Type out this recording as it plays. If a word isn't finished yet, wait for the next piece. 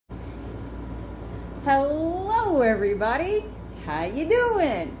Hello everybody, how you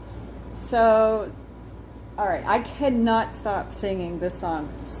doing? So, alright, I cannot stop singing this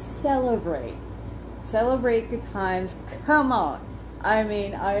song. Celebrate. Celebrate good times, come on. I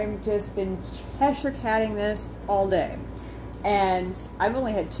mean, I've just been Cheshire catting this all day. And I've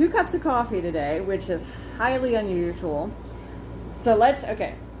only had 2 cups of coffee today, which is highly unusual. So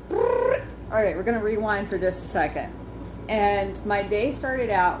okay. Alright, we're gonna rewind for just a second. And my day started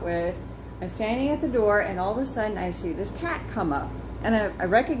out with, I'm standing at the door and all of a sudden I see this cat come up. And I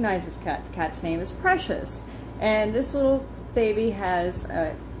recognize this cat. The cat's name is Precious. And this little baby has,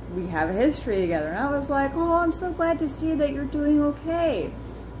 we have a history together. And I was like, oh, I'm so glad to see that you're doing okay.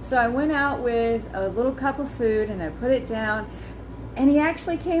 So I went out with a little cup of food and I put it down and he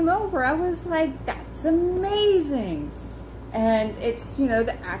actually came over. I was like, that's amazing. And it's, you know,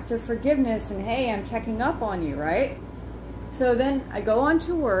 the act of forgiveness and hey, I'm checking up on you, right? So then I go on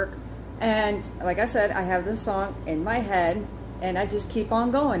to work. And like I said, I have this song in my head and I just keep on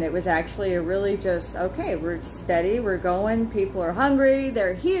going. It was actually a really just, okay, we're steady, we're going, people are hungry,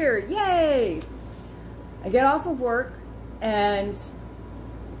 they're here, yay! I get off of work and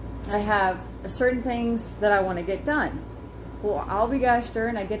I have certain things that I want to get done. Well, I'll be gosh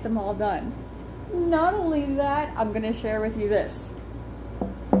darn, I get them all done. Not only that, I'm going to share with you this.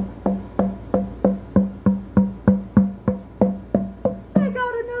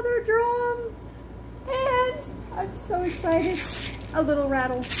 Drum, and I'm so excited. A little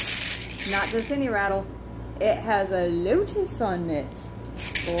rattle, not just any rattle, it has a lotus on it.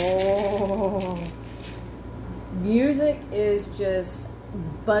 Oh, music is just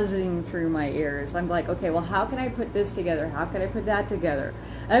buzzing through my ears. I'm like, okay, well, how can I put this together? How can I put that together?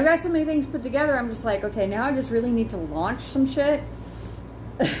 And I've got so many things put together. I'm just like, okay, now I just really need to launch some shit.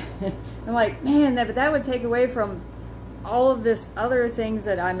 I'm like, man, but that would take away from all of this other things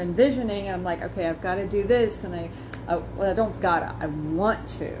that I'm envisioning. I'm like, okay, I've got to do this, and well, I don't gotta, I want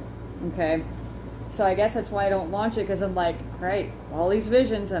to, okay? So I guess that's why I don't launch it, because I'm like, right, all these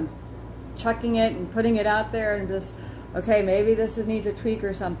visions, I'm chucking it and putting it out there and just, okay, maybe this needs a tweak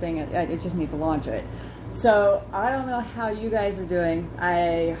or something. I just need to launch it. So I don't know how you guys are doing.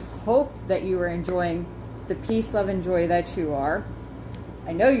 I hope that you are enjoying the peace, love, and joy that you are.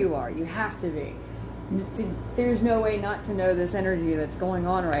 I know you are. You have to be. There's no way not to know this energy that's going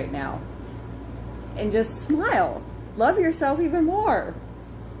on right now. And just smile. Love yourself even more.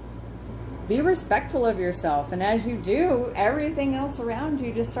 Be respectful of yourself. And as you do, everything else around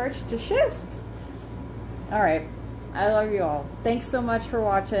you just starts to shift. All right. I love you all. Thanks so much for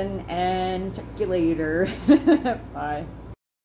watching, and check you later. Bye.